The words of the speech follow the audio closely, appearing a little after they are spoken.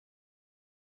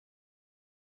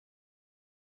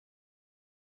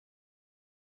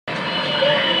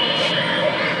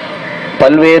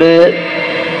பல்வேறு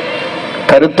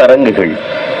கருத்தரங்குகள்,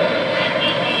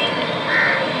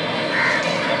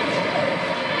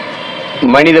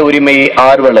 மனித உரிமை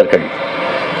ஆர்வலர்கள்,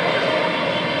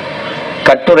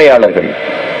 கட்டுரையாளர்கள்,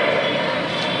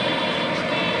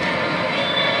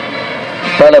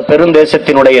 பல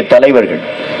பெருந்தேசத்தினுடைய தலைவர்கள்,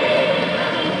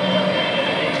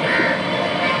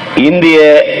 இந்திய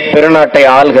பெருநாட்டை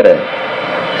ஆள்கிற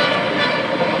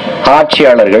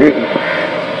ஆட்சியாளர்கள்,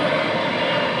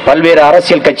 பல்வேறு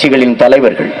அரசியல் கட்சிகளின்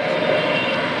தலைவர்கள்,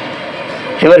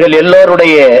 இவர்கள்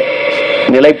எல்லோருடைய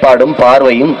நிலைப்பாடும்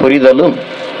பார்வையும் புரிதலும்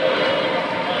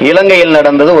இலங்கையில்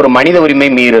நடந்தது ஒரு மனித உரிமை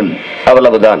மீறல்,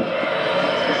 அவ்வளவுதான்.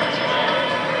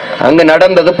 அங்கு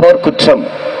நடந்தது போர்க்குற்றம்,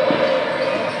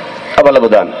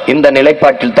 அவ்வளவுதான். இந்த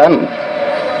நிலைப்பாட்டில் தான்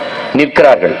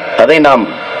நிற்கிறார்கள். அதை நாம்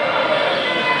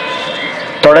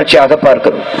தொடர்ச்சியாக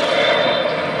பார்க்கிறோம்.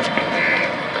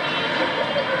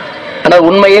 ஆனால்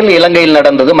உண்மையில் இலங்கையில்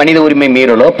நடந்தது மனித உரிமை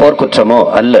மீறலோ போர்க்குற்றமோ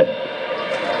அல்ல.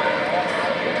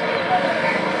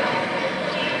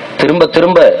 திரும்ப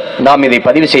திரும்ப நாம் இதை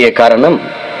பதிவு செய்ய காரணம்,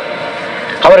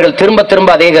 அவர்கள் திரும்ப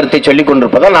திரும்ப அதே கருத்தை சொல்லிக்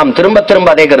கொண்டிருப்பதால் நாம் திரும்ப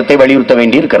திரும்ப அதே கருத்தை வலியுறுத்த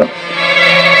வேண்டி இருக்கிறோம்.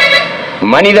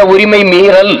 மனித உரிமை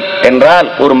மீறல் என்றால்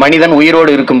ஒரு மனிதன்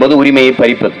உயிரோடு இருக்கும்போது உரிமையை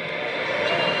பறிப்பது.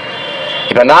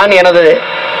 இப்ப நான் எனது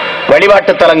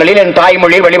வழிபாட்டு தலங்களில் என்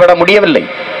தாய்மொழியை வழிபட முடியவில்லை.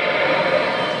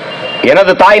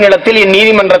 எனது தாய் நிலத்தில் என்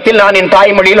நீதிமன்றத்தில் நான் என்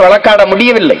தாய்மொழியில் வழக்காட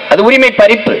முடியவில்லை. அது உரிமை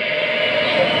பறிப்பு.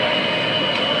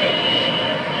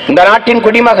 இந்த நாட்டின்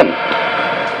குடிமகன்.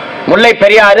 முல்லை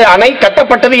பெரியாறு அணை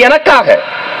கட்டப்பட்டது எனக்காக.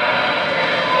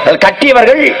 அது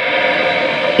கட்டியவர்கள்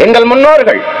எங்கள்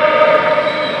முன்னோர்கள்.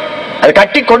 அது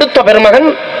கட்டி கொடுத்த பெருமகன்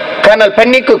கர்னல்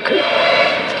பென்னிக்குக்,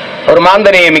 ஒரு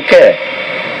மாந்தநேயமிக்க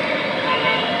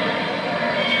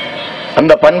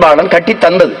அந்த பண்பாளன் கட்டி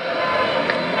தந்தது.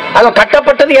 அது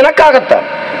கட்டப்பட்டது எனக்காகத்தான்.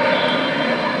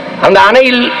 அந்த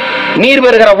அணையில் நீர்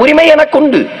பெறுகிற உரிமை எனக்கு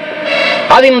உண்டு.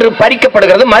 அது இன்று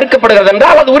பறிக்கப்படுகிறது, மறுக்கப்படுகிறது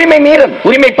என்றால் அது உரிமை மீறல்,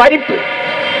 உரிமை பறிப்பு.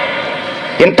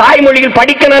 என் தாய்மொழியில்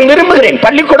படிக்க நான் விரும்புகிறேன்,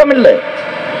 பள்ளிக்கூடம் இல்லை.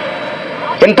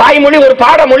 என் தாய்மொழி ஒரு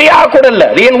பாட மொழியாக கூட இல்லை,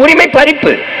 அது என் உரிமை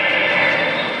பறிப்பு.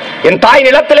 என் தாய்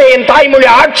நிலத்திலே என் தாய்மொழி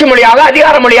ஆட்சி மொழியாக,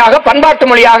 அதிகார மொழியாக, பண்பாட்டு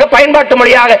மொழியாக, பயன்பாட்டு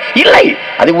மொழியாக இல்லை.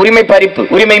 அது உரிமை பறிப்பு,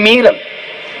 உரிமை மீறல்.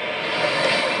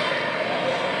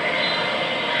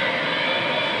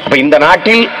 அப்ப இந்த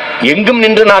நாட்டில் எங்கும்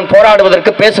நின்று நான்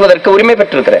போராடுவதற்கு, பேசுவதற்கு உரிமை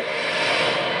பெற்றிருக்கிறேன்.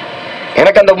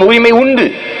 எனக்கு அந்த உரிமை உண்டு.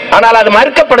 ஆனால் அது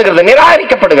மறுக்கப்படுகிறது,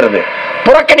 நிராகரிக்கப்படுகிறது,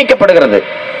 புறக்கணிக்கப்படுகிறது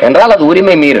என்றால் அது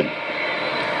உரிமை மீறல்.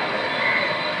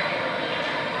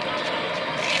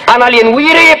 ஆனால் என்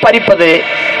உயிரையே பறிப்பது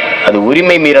அது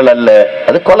உரிமை மீறல் அல்ல,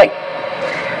 அது கொலை.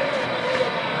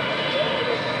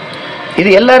 இது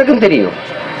எல்லாருக்கும் தெரியும்.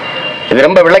 இது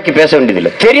ரொம்ப விளக்கி பேச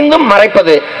வேண்டியதில்லை. தெரிந்தும்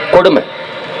மறைப்பது கொடுமை.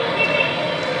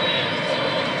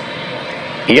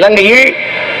 இலங்கையில்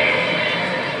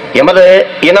எமது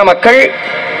இன மக்கள்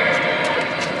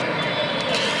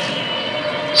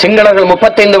சிங்களர்கள்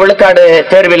 35 விழுக்காடு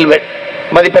தேர்வில்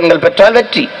மதிப்பெண்கள் பெற்றால்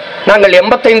வெற்றி. நாங்கள்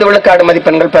 85 விழுக்காடு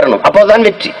மதிப்பெண்கள் பெறணும், அப்போதுதான்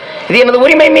வெற்றி. இது எனது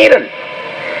உரிமை மீறல்.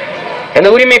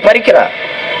 எனது உரிமை பறிக்கிறார்.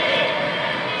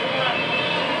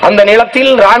 அந்த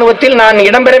நிலத்தில் ராணுவத்தில் நான்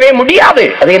இடம்பெறவே முடியாது.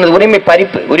 அது எனது உரிமை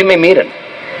பறிப்பு, உரிமை மீறல்.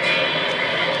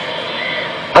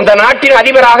 அந்த நாட்டின்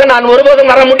அதிபராக நான்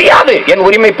ஒருபோதும் வர முடியாது. என்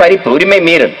உரிமை பறிப்பு, உரிமை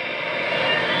மீறல்.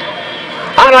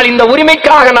 ஆனால் இந்த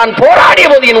உரிமைக்காக நான் போராடிய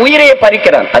போது என் உயிரையே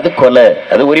பறிக்கிறான், அது கொலை,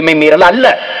 அது உரிமை மீறல் அல்ல.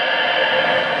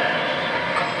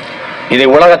 இதை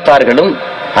உலகத்தார்களும்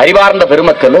அறிவார்ந்த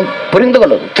பெருமக்களும் புரிந்து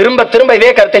கொள்ளும். திரும்ப திரும்ப இதே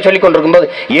கருத்தை சொல்லிக் கொண்டிருக்கும் போது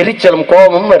எரிச்சலும்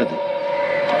கோபமும் வருது.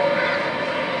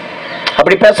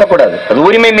 அப்படி பேசக்கூடாது. அது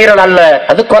உரிமை மீறல் அல்ல,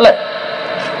 அது கொலை.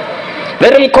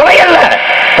 வெறும் கொலை அல்ல,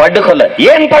 படுகொலை.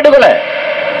 ஏன் படுகொலை?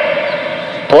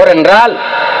 போர் என்றால்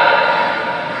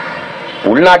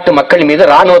உள்நாட்டு மக்கள் மீது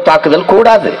ராணுவ தாக்குதல்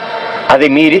கூடாது, அதை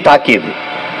மீறி தாக்கியது.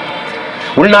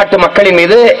 உள்நாட்டு மக்களின்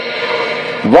மீது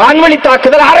வான்வழி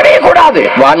தாக்குதல் அறவே கூடாது.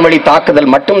 வான்வழி தாக்குதல்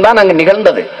மட்டும்தான் அங்கு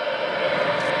நிகழ்ந்தது.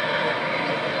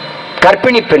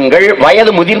 கர்ப்பிணி பெண்கள்,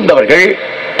 வயது முதிர்ந்தவர்கள்,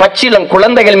 பச்சிளம்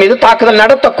குழந்தைகள் மீது தாக்குதல்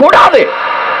நடத்தக்கூடாது.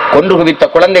 கொன்று குவித்த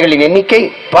குழந்தைகளின் எண்ணிக்கை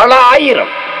பல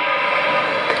ஆயிரம்.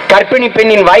 கர்ப்பிணி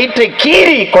பெண்ணின் வயிற்றை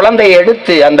கீறி குழந்தையை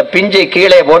எடுத்து அந்த பிஞ்சை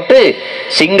கீழே போட்டு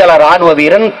சிங்கள ராணுவ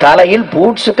வீரன் தலையில்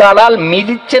பூட்சு காலால்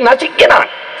மிதிச்சு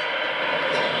நசுக்கினான்.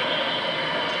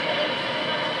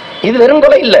 இது வெறும்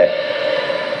கொலை இல்ல,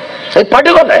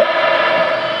 படுகொலை.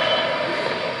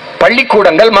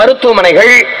 பள்ளிக்கூடங்கள்,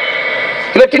 மருத்துவமனைகள்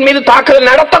இவற்றின் மீது தாக்குதல்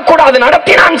நடத்தக்கூடாது,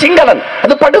 நடத்தினான் சிங்களன்,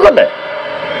 அது படுகொலை.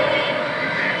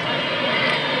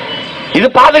 இது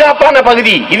பாதுகாப்பான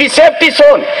பகுதி, இது சேஃப்டி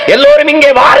சோன், எல்லோரும் இங்கே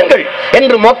வாருங்கள்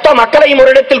என்று மொத்த மக்களையும்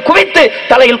ஒரு இடத்தில் குவித்து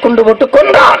தலையில் கொண்டு போட்டு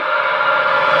கொன்றான்.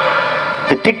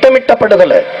 திட்டமிட்ட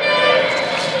படுகொலை.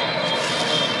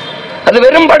 அது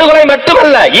வெறும் படுகொலை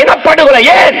மட்டுமல்ல, இனப்படுகொலை.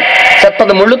 ஏன்?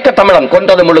 செத்தது முழுக்க தமிழன்,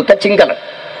 கொண்டது முழுக்க சிங்களன்.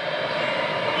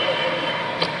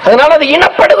 அதனால அது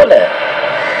இனப்படுகொலை.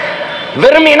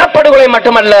 வெறும் இனப்படுகொலை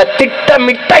மட்டுமல்ல,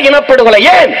 திட்டமிட்ட இனப்படுகொலை.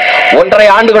 ஏன்?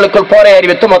 1.5 ஆண்டுகளுக்குள் போரை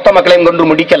அறிவித்து மொத்த மக்களையும் கொன்று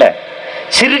முடிக்கல.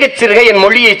 சிறுக சிறுக என்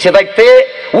மொழியை சிதைத்து,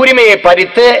 உரிமையை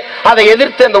பறித்து, அதை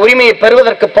எதிர்த்து அந்த உரிமையை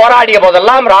பெறுவதற்கு போராடிய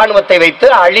போதெல்லாம் ராணுவத்தை வைத்து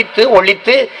அழித்து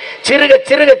ஒழித்து, சிறுக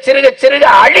சிறுக சிறுக சிறுக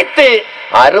அழித்து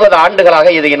 60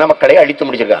 ஆண்டுகளாக இது இன மக்களை அழித்து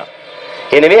முடிச்சிருக்காங்க.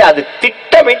 எனவே அது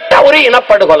திட்டமிட்ட ஒரு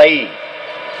இனப்படுகொலை.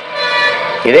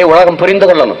 இதை உலகம் புரிந்து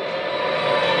கொள்ளணும்.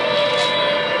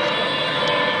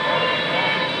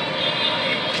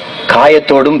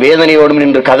 காயத்தோடும் வேதனையோடும்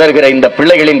நின்று கதறுகிற இந்த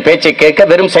பிள்ளைகளின் பேச்சை கேட்க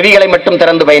வெறும் செவிகளை மட்டும்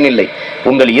திறந்து பயனில்லை,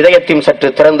 உங்கள் இதயத்தையும் சற்று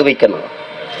திறந்து வைக்கணும்.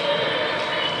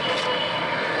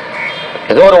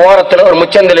 ஏதோ ஒரு ஓரத்தில் ஒரு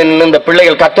முச்சந்தில் நின்று இந்த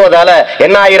பிள்ளைகள் கத்துவதால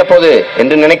என்ன ஆகிற போது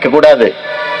என்று நினைக்க கூடாது.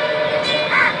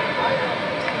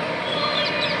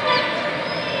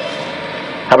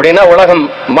 அப்படின்னா உலகம்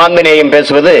மாண்புநேயம்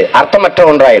பேசுவது அர்த்தமற்ற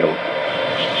ஒன்றாயிரும்.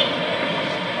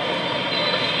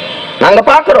 நாங்க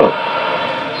பார்க்கிறோம்,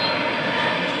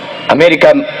 அமெரிக்கா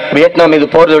வியட்நாம் மீது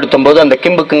போர் தொடுத்தும் போது அந்த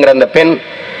கிம்புக்குங்கிற அந்த பெண்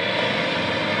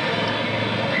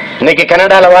இன்னைக்கு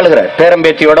கனடால வாழ்கிறார்,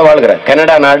 பேரம்பேத்தியோட வாழ்கிறார்.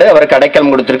 கனடா நாடு அவருக்கு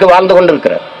அடைக்கலம் கொடுத்திருக்கு, வாழ்ந்து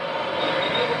கொண்டிருக்கிறார்.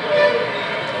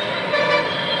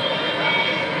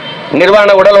 நிர்வாண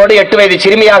உடலோடு 8 வயது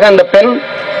சிறுமியாக அந்த பெண்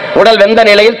உடல் வெந்த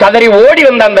நிலையில் கதறி ஓடி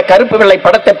வந்த அந்த கருப்பு வெள்ளை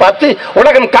படத்தை பார்த்து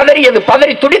உலகம் கதறியது,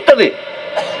 பதறி துடித்தது.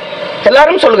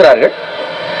 எல்லாரும் சொல்கிறார்கள்.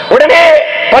 உடனே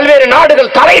பல்வேறு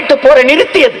நாடுகள் தலையிட்டு போரை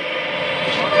நிறுத்தியது.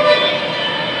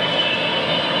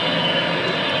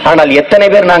 ஆனால் எத்தனை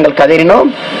பேர் நாங்கள் கதறினோம்?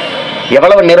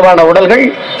 எவ்வளவு நிர்வாண உடல்கள்,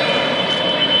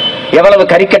 எவ்வளவு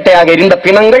கரிக்கட்டையாக இருந்த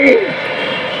பிணங்கள்,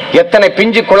 எத்தனை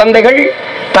பிஞ்சு குழந்தைகள்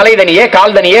தலைதனியே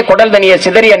கால்தனியே குடல் தனியே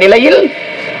சிதறிய நிலையில்.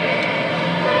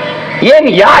 ஏன்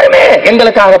யாருமே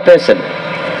எங்களுக்காக பேசல?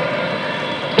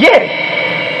 ஏன்?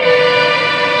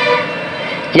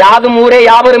 யாதும் ஊரே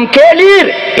யாவரும்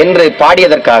கேளீர் என்று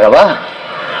பாடியதற்காகவா?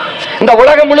 இந்த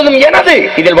உலகம் முழுதும் எனது,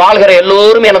 இதில் வாழ்கிற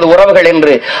எல்லோரும் எனது உறவுகள்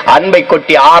என்று அன்பை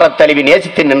கொட்டி ஆறத் தழுவி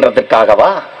நேசித்து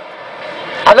நின்றதற்காகவா?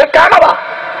 அதற்காகவா?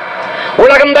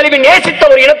 உலகம் தழுவி நேசித்த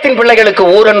ஒரு இனத்தின் பிள்ளைகளுக்கு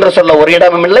ஊர் என்று சொல்ல ஒரு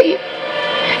இடமும் இல்லை.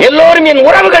 எல்லோரும் என்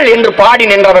உறவுகள் என்று பாடி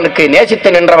நின்றவனுக்கு, நேசித்து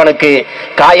நின்றவனுக்கு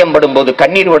காயம்படும் போது,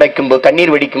 கண்ணீர் உடைக்கும் போது,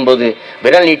 கண்ணீர் வெடிக்கும் போது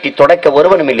விரல் நீட்டி தொடக்க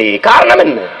ஒருவனும் இல்லையே. காரணம்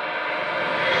என்ன?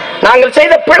 நாங்கள்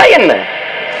செய்த பிழை என்ன?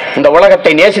 இந்த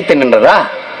உலகத்தை நேசித்து நின்றதா?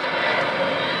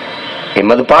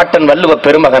 எமது பாட்டன் வள்ளுவ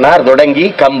பெருமகனார் தொடங்கி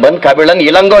கம்பன், கபிலன்,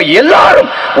 இளங்கோ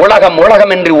எல்லாரும் உலகம்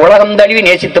உலகம் என்று உலகம் தழுவி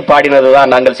நேசித்து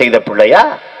பாடினதுதான் நாங்கள் செய்த பிள்ளையா?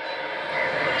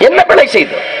 என்ன பிழை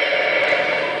செய்தோம்?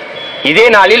 இதே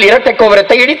நாளில் இரட்டை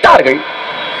கோபுரத்தை இடித்தார்கள்.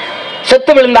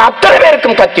 செத்து விழுந்த அத்தனை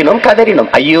பேருக்கும் கத்தினோம், கதறினோம்,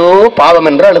 ஐயோ பாவம்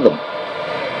என்று அழுதும்.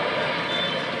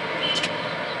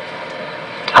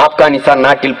 ஆப்கானிஸ்தான்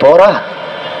நாட்டில் போரா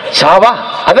சாவா,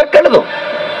 அதற்கு அழுதும்.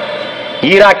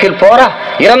 ஈராக்கில் போரா,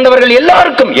 இறந்தவர்கள்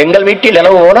எல்லாருக்கும் எங்கள் வீட்டில்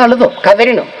இலவோடு அழுதும்,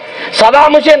 கதறினோம்.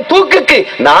 சதாம் ஹுசேன் தூக்குக்கு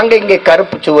நாங்க இங்கே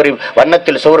கருப்பு சுவரில்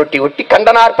வண்ணத்தில் சுவரொட்டி ஒட்டி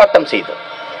கண்டன ஆர்ப்பாட்டம் செய்தோம்,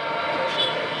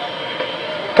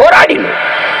 போராடினோம்.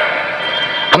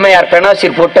 அம்மையார்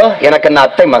பெனாசிர் போட்டோ எனக்கு என்ன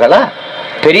அத்தை மகளா,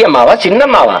 பெரியம்மாவா,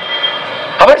 சின்னம்மாவா?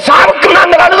 அவர் சாவுக்கு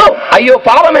நாங்கள் அழுதோம், ஐயோ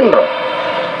பாவம் என்றோம்.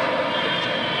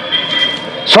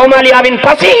 சோமாலியாவின்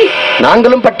பசி,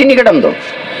 நாங்களும் பட்டினி கிடந்தோம்.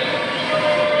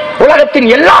 உலகத்தின்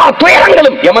எல்லா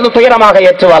துயரங்களும் எமது துயரமாக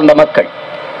ஏற்று வாழ்ந்த மக்கள்.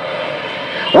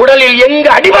 உடலில் எங்கு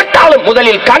அடிபட்டாலும்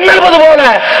முதலில் கண்ணழுவது போல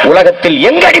உலகத்தில்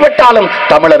எங்கு அடிபட்டாலும்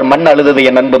தமிழர் மண் அழுதது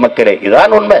என் அன்பு மக்களே.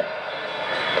 இதுதான் உண்மை.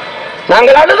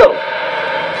 நாங்கள் அழுதோம்.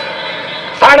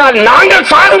 ஆனால் நாங்கள்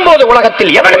சாகும் போது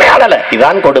உலகத்தில் எவனுமே அழல.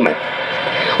 இதுதான் கொடுமை.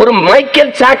 ஒரு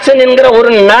மைக்கேல் ஜாக்சன் என்கிற ஒரு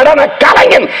நடன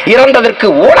கலைஞன் இறந்ததற்கு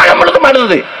உலகம் முழுதும்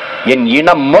அழுது. என்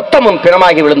இனம் மொத்தமும்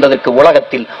பிணமாகி விழுந்ததற்கு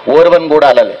உலகத்தில் ஒருவன் கூட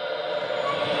அழல.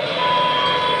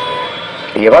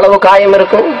 எவ்வளவு காயம்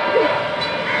இருக்கும்,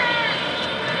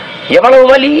 எவ்வளவு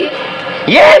வலி.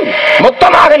 ஏன்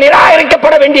மொத்தமாக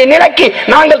நிராகரிக்கப்பட வேண்டிய நிலைக்கு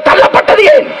நாங்கள் தள்ளப்பட்டது?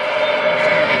 ஏன்?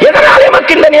 எதனால்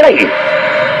எமக்கு இந்த நிலை?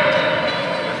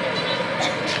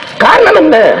 காரணம்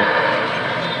என்ன?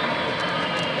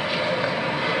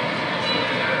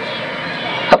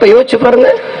 அப்ப யோசிச்சு பாருங்க.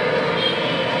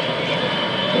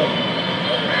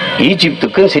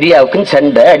 ஈஜிப்துக்கும் சிரியாவுக்கும்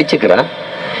சண்டை அடிச்சுக்கிறான்,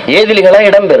 ஏதிலிகளா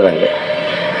இடம் பெறுறாங்க.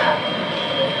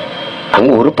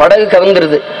 அங்க ஒரு படகு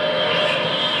கவிழ்ந்துருது.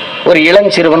 ஒரு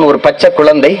இளஞ்சிறுவன், ஒரு பச்சை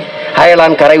குழந்தை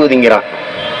அயலான் கரை ஒதுங்கிறான்.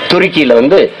 துருக்கியில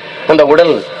அந்த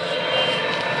உடல்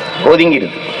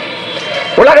ஒதுங்கிருது.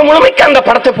 உலகம் முழுமைக்கு அந்த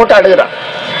படத்தை போட்டு அழுகிறான்.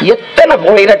 எத்தனை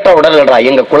உயிரற்ற உடல்களா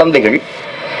எங்க குழந்தைகள்,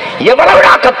 எவ்வளவு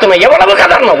கத்தணும், எவ்வளவு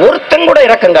கதறணும், ஒருத்தன் கூட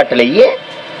இரக்கம் காட்டலையே.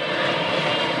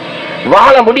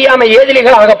 வாழ முடியாம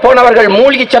ஏதிலிகளாக போனவர்கள்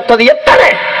மூழ்கி சத்தது எத்தனை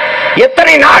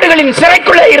எத்தனை நாடுகளின்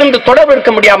சிறைக்குள்ளே இருந்து தொடர்பு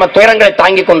இருக்க முடியாம துயரங்களை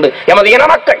தாங்கிக் கொண்டு எமது இன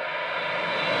மக்கள்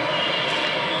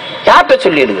யார்கிட்ட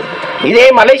சொல்லிடுது? இதே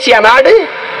மலேசியா நாடு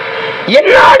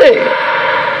என் நாடு.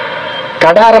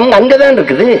 கடாரம் அங்கதான்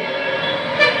இருக்குது.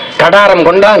 கடாரம்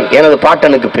கொண்டான் எனது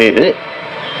பாட்டனுக்கு பேரு.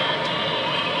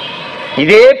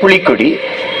 இதே புலிக்கொடி,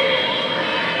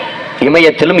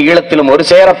 இமயத்திலும் ஈழத்திலும் ஒரு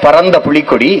சேர பறந்த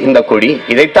புலிக்கொடி இந்த கொடி.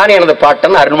 இதைத்தான் எனது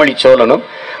பாட்டன் அருள்மொழி சோழனும்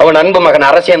அவன் அன்பு மகன்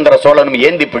அரசேந்திர சோழனும்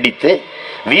ஏந்தி பிடித்து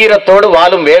வீரத்தோடு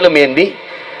வாளும் வேலும் ஏந்தி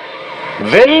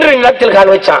வென்று நிலத்தில்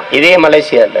கால் வச்சான். இதே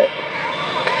மலேசியால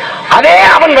அதே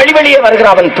அவன் வழிவழியே வருகிற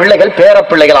அவன் பிள்ளைகள், பேர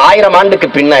பிள்ளைகள் 1000 ஆண்டுக்கு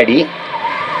பின்னாடி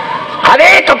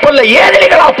அதே கப்பல்ல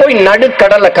ஏதிலிகளா போய்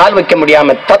நடுக்கடல்ல கால் வைக்க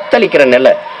முடியாம தத்தளிக்கிற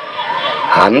நிலை.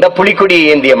 அந்த புலிக்கொடியை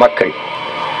ஏந்திய மக்கள்,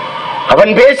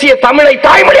 அவன் பேசிய தமிழை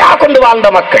தாய்மொழியாக கொண்டு வாழ்ந்த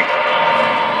மக்கள்.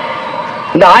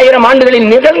 இந்த 1000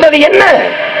 ஆண்டுகளில் நிகழ்ந்தது என்ன?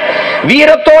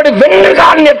 வீரத்தோடு வென்று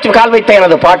கால் வைத்த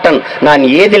எனது பாட்டன் நான்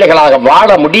ஏதிலைகளாக வாழ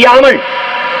முடியாமல்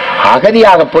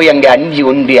அகதியாக போய் அங்கே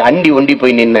அண்டி ஒண்டி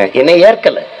போய் நின்ன என்னை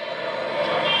ஏற்கல.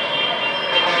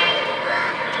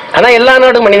 ஆனா எல்லா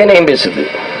நாடும் மனிதனையும் பேசுது,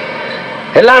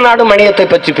 எல்லா நாடும் மனிதத்தை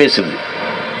பற்றி பேசுது.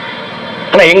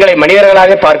 ஆனா எங்களை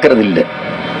மனிதர்களாக பார்க்கிறது இல்லை.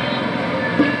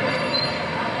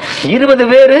 20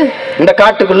 பேரு இந்த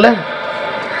காட்டுக்குள்ள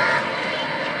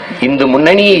இந்து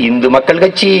முன்னணி, இந்து மக்கள்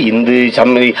கட்சி, இந்து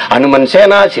அனுமன்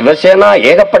சேனா, சிவசேனா,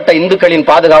 ஏகப்பட்ட இந்துக்களின்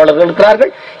பாதுகாவலர்கள்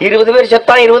இருக்கிறார்கள். 20 பேர்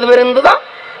செத்தான், 20 பேர் இருந்துதான்.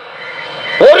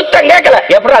 ஒருத்தன் கேட்கல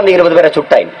எப்படி அந்த 20 பேரை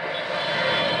சுட்டாய்.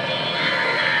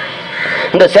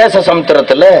 இந்த சேஷ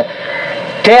சமுத்திரத்துல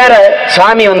தேர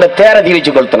சாமி வந்த தேர தீ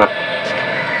வச்சு கொளுத்தினான்.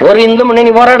 ஒரு இந்து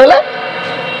முன்னணி போராடல.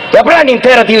 எப்படா நீ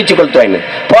தேர தீ வச்சு கொளுத்துவாயின்னு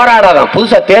போராடாதான்,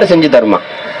 புதுசா தேர் செஞ்சு தருமா.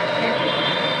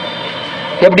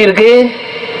 எப்படி இருக்கு?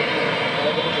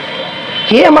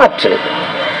 ஏமாற்று,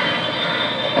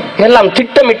 எல்லாம்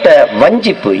திட்டமிட்ட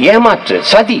வஞ்சிப்பு, ஏமாற்று,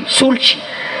 சதி, சூழ்ச்சி.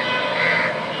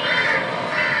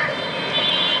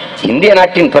 இந்திய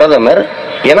நாட்டின் பிரதமர்,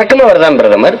 எனக்கும் அவர் தான்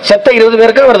பிரதமர், செத்த 20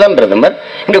 பேருக்கும் அவர் தான் பிரதமர்,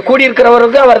 இங்க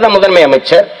கூடியிருக்கிறவருக்கும் அவர் தான் முதன்மை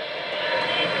அமைச்சர்.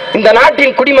 இந்த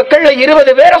நாட்டின் குடிமக்கள்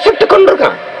 20 பேரை சுட்டுக்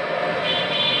கொண்டிருக்கான்.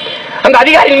 அந்த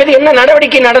அதிகாரியின் மீது என்ன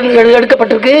நடவடிக்கை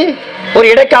எடுக்கப்பட்டிருக்கு? ஒரு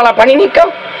இடைக்கால பணி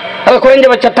நீக்கம்,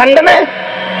 குறைந்தபட்ச தண்டனை,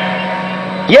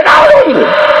 ஏதாவது ஒன்று.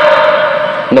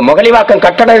 இந்த மொகலிவாக்கம்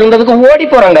கட்டடம் இருந்ததுக்கு ஓடி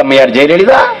போறாங்க அம்மையார்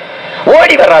ஜெயலலிதா,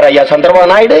 ஓடி வர்றார் ஐயா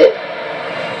சந்திரபாபு நாயுடு.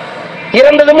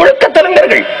 இறந்தது முழுக்க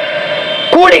தெலுங்கர்கள்,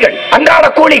 கூலிகள், அன்றாட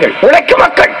கூலிகள், உழைக்கும்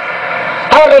மக்கள்.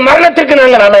 அவர்கள் மரணத்திற்கு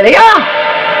நாங்கள் அல்லையா?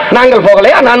 நாங்கள்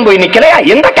போகலையா? நான் போய் நிக்கலையா?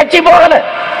 எந்த கட்சி போகல?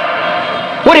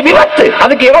 ஒரு விபத்து,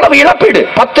 அதுக்கு எவ்வளவு இழப்பீடு?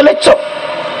 10 லட்சம்.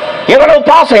 எவ்வளவு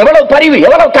பாசம், எவ்வளவு பரிவு,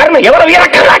 எவ்வளவு கருணை, எவ்வளவு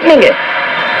இறக்கம் காட்டினீங்க.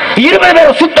 20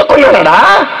 பேரை சுட்டுக் கொண்டாடா.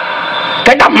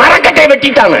 கேட்டா மரக்கட்டை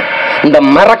வெட்டிட்டாங்க. இந்த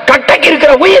மரக்கட்டைக்கு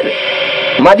இருக்கிற உயிர்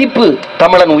மதிப்பு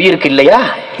தமிழன் உயிருக்கு இல்லையா?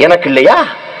 எனக்கு இல்லையா?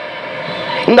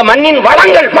 இந்த மண்ணின்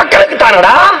வளங்கள் மக்களுக்கு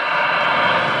தானடா.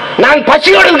 நான்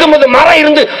பசியோடு இருக்கும் போது மரம்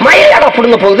இருந்து மயிலாடா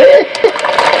புடுங்க போகுது.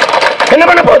 என்ன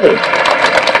பண்ண போகுது?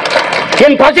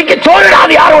 என் பசிக்கு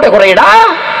சோழடாது யாரோட குறையடா?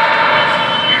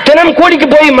 தினம் கூலிக்கு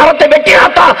போய் மரத்தை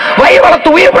வெட்டினாத்தான் வயிறு வளர்த்து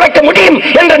உயிர் பிழைக்க முடியும்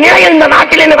என்ற நிலையில் இந்த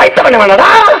நாட்டில் என்ன வைத்தவன்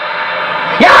வேணடா?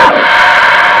 யார்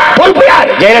பொறுப்பு? யார்?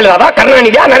 ஜெயலலிதா,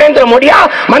 கருணாநிதியா, நரேந்திர மோடியா,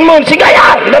 மன்மோகன் சிங்கா?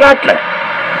 யார் இந்த நாட்டில்?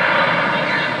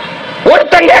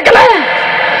 ஒருத்தன் கேட்கல.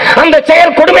 அந்த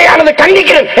செயல் கொடுமையானது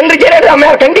கண்டிக்கிறேன் என்று ஜெயலலிதா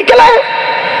அம்மையார் கண்டிக்கல.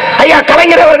 ஐயா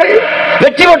கலைஞர் அவர்கள்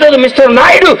வெற்றி பெற்றது மிஸ்டர்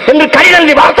நாயுடு என்று கடிதம்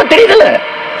வார்த்தை தெரியுதுல,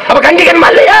 அப்ப கண்டிக்கணுமா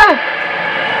இல்லையா?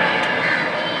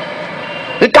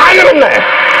 இது காரணம் என்ன?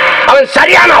 அவன்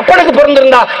சரியான அப்பனுக்கு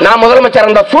பிறந்திருந்தா, நான் முதலமைச்சர்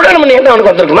இருந்தா சுடணும் என்ன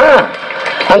அவனுக்கு வந்திருக்குமா?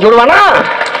 நான் சொல்லுவானா?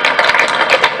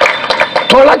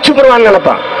 தொலைச்சு போடுவான்னு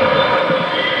நினைப்பான்.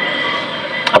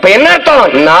 அப்ப என்ன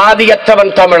அர்த்தம்?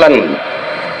 நாதியற்றவன் தமிழன்.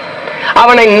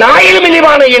 அவனை நாயிலும்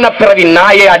இழிவான இனப்பிறவி.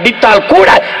 நாயை அடித்தால் கூட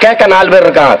கேட்க 4 பேர்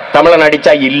இருக்கான். தமிழன்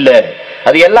அடிச்சா இல்ல,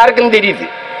 அது எல்லாருக்கும் தெரியுது.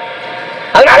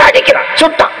 அதனால அடிக்கிறான்,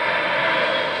 சுட்டான்.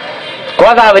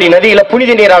 கோதாவரி நதியில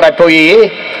புனித நீராட போய்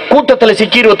கூட்டத்தில்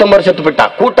சிக்கி 29 செத்து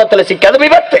போயிட்டான். கூட்டத்தில் சிக்கி, அது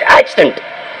விபத்து, ஆக்சிடென்ட்.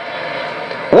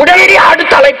 உடனடியாக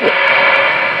அடுத்த அழைப்பு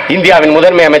இந்தியாவின்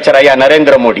முதன்மை அமைச்சர் ஐயா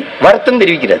நரேந்திர மோடி வருத்தம்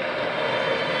தெரிவிக்கிறார்.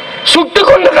 சுட்டுக்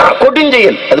கொண்டுதான்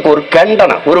கொடுஞ்செயல். அதுக்கு ஒரு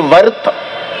கண்டனம், ஒரு வருத்தம்.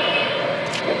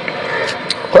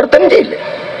 ஒருத்தன் ஜெயில.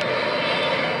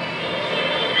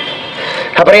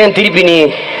 அப்புறம் ஏன் திருப்பி நீ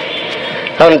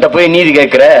அவன்கிட்ட போய் நீதி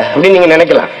கேட்கிற அப்படின்னு நீங்க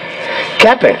நினைக்கலாம்.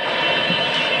 கேட்பேன்,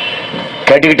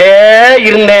 கேட்டுக்கிட்டே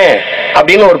இருந்தேன்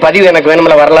அப்படின்னு ஒரு பதிவு எனக்கு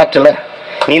வேணும்ல வரலாற்றுல.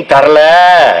 நீ தரல.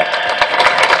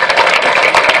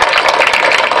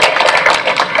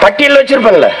 பட்டியல்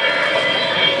வச்சிருப்பேன்ல,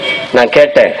 நான்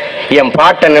கேட்டேன், என்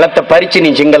பாட்டை நிலத்தை பறிச்சு நீ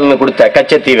சிங்களன்னு கொடுத்த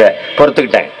கச்சத்தீவை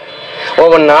பொறுத்துக்கிட்டேன்.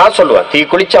 ஒவ்வொன்னா சொல்லுவேன், தீ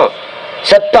குளிச்சோம்,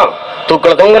 செத்தோம்,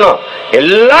 தூக்குல தொங்கணும்,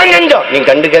 எல்லாம் செஞ்சோம், நீ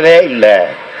கண்டுக்கவே இல்லை.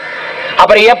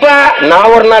 அப்புறம் எப்ப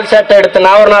நான் ஒரு நாள் சேட்டை எடுத்து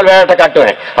நான் ஒரு நாள் வேலையை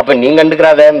காட்டுவேன், அப்ப நீ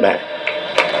கண்டுக்கிறாதே.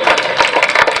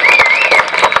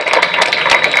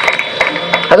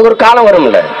 அது ஒரு காலம்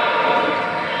வரும்ல.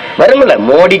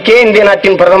 மோடிக்கே இந்திய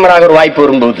நாட்டின் பிரதமராக ஒரு வாய்ப்பு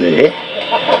வரும்போது,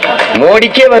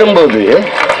 மோடிக்கே வரும்போது,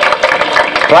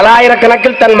 பல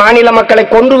ஆயிரக்கணக்கில் தன் மாநில மக்களை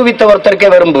கொன்று குவித்த ஒருத்தருக்கே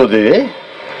வரும்போது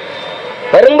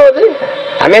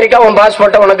அமெரிக்கா உன்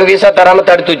பாஸ்போர்ட்டை உனக்கு விசா தராம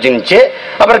தடுத்து வச்சுருந்துச்சு.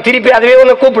 அப்புறம் திருப்பி அதுவே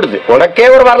உன்னை கூப்பிடுது. உனக்கே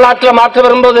ஒரு வரலாற்றுல மாற்றம்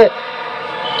வரும்போது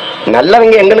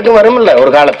நல்லவங்க எங்களுக்கு வரும்ல,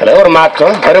 ஒரு காலத்துல ஒரு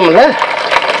மாற்றம் வரும்ல.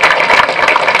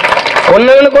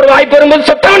 கொன்னவனுக்கு ஒரு வாய்ப்பு வரும்போது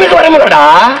செத்தவனுக்கு வரும்லடா,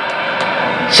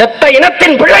 செத்த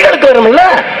இனத்தின் பிள்ளைகளுக்கு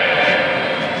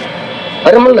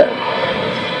வரும்ல.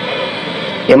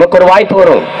 எமக்கு ஒரு வாய்ப்பு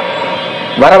வரும்,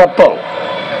 வர வைப்போம்.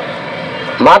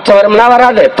 மாற்றம் வரும்னா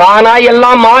வராது, தானா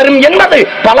எல்லாம் மாறும் என்பது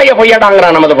பழைய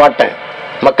பொய்யடாங்கிறான் நமது பாட்டன்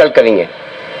மக்கள் கவிங்க.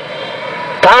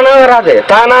 தானா வராது,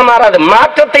 தானா மாறாது.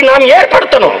 மாற்றத்தை நாம்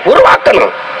ஏற்படுத்தணும்,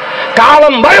 உருவாக்கணும்.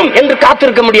 காலம் வரும் என்று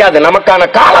காத்திருக்க முடியாது, நமக்கான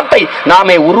காலத்தை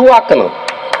நாமே உருவாக்கணும்.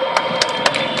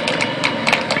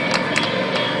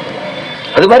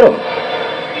 அது வரும்.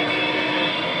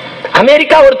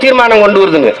 அமெரிக்கா ஒரு தீர்மானம் கொண்டு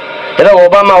வருதுங்க. ஏதோ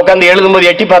ஒபாமா உட்கார்ந்து எழுதும்போது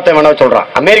எட்டி பார்த்தேன் வேணா சொல்றான்.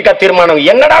 அமெரிக்கா தீர்மானம்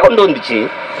என்னடா கொண்டு வந்துச்சு?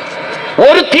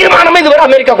 ஒரு தீர்மானமே இதுவரை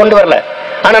அமெரிக்கா கொண்டு வரல.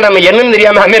 ஆனா நம்ம என்னன்னு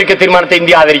தெரியாம அமெரிக்க தீர்மானத்தை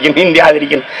இந்தியா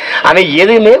ஆதரிக்கணும். அவன்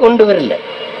எதுவுமே கொண்டு வரல.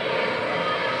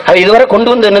 அவன் இதுவரை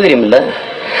கொண்டு வந்து என்ன தெரியுமில்ல,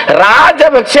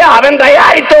 ராஜபக்ச அவன்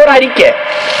தயாரித்த ஒரு அறிக்கை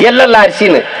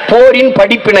LLRCன்னு, போரின்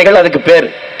படிப்பினைகள். அதுக்கு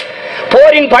பேரு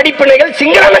போரின் படிப்பினைகள்.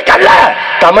 சிங்களனுக்கு அல்ல,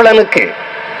 தமிழனுக்கு.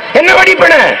 என்ன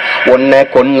படிப்பினை? உன்னை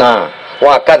கொன்னா,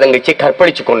 உன் அக்கா தங்கச்சி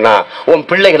கற்பழிச்சு கொன்னா, உன்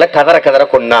பிள்ளைகளை கதற கதற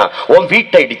கொன்னா, உன்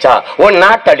வீட்டை அடிச்சா, உன்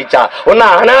நாட்டை அடிச்சா, உன்னை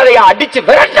அனாதையா அடிச்சு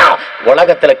விரட்டா,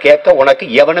 உலகத்துல கேட்க உனக்கு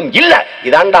எவனும் இல்ல.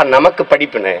 இதாண்டா நமக்கு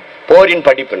படிப்பினை, போரின்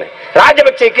படிப்பினை.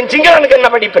 ராஜபக்சேக்கு சிங்களனுக்கு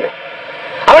என்ன படிப்பினை?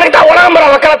 அவனுக்கு தான் உலகம்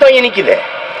வக்காலத்து வாங்கி நிக்குது.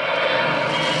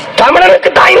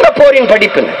 தமிழனுக்கு தான் இந்த போரின்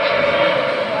படிப்பினை.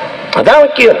 அதான்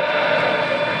முக்கியம்.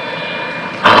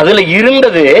 அதுல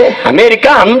இருந்தது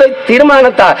அமெரிக்கா. அந்த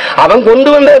தீர்மானத்தை அவன் கொண்டு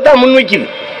வந்ததான் முன்வைக்குது.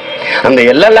 அந்த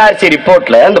LLRC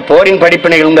ரிப்போர்ட்ல, அந்த போரின்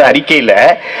படிப்பினைகள் அறிக்கையில,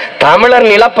 தமிழர்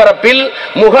நிலப்பரப்பில்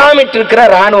முகாமிட்டிருக்கிற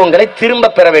ராணுவங்களை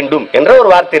திரும்ப பெற வேண்டும் என்ற ஒரு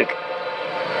வார்த்தை இருக்கு.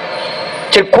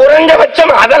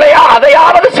 குறைந்தபட்சம்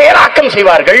அதையாவது செயலாக்கம்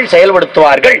செய்வார்கள்,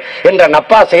 செயல்படுத்துவார்கள் என்ற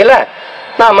நப்பாசையில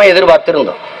நாம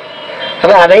எதிர்பார்த்திருந்தோம்.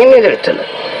 அதையும் எதிர்த்தல.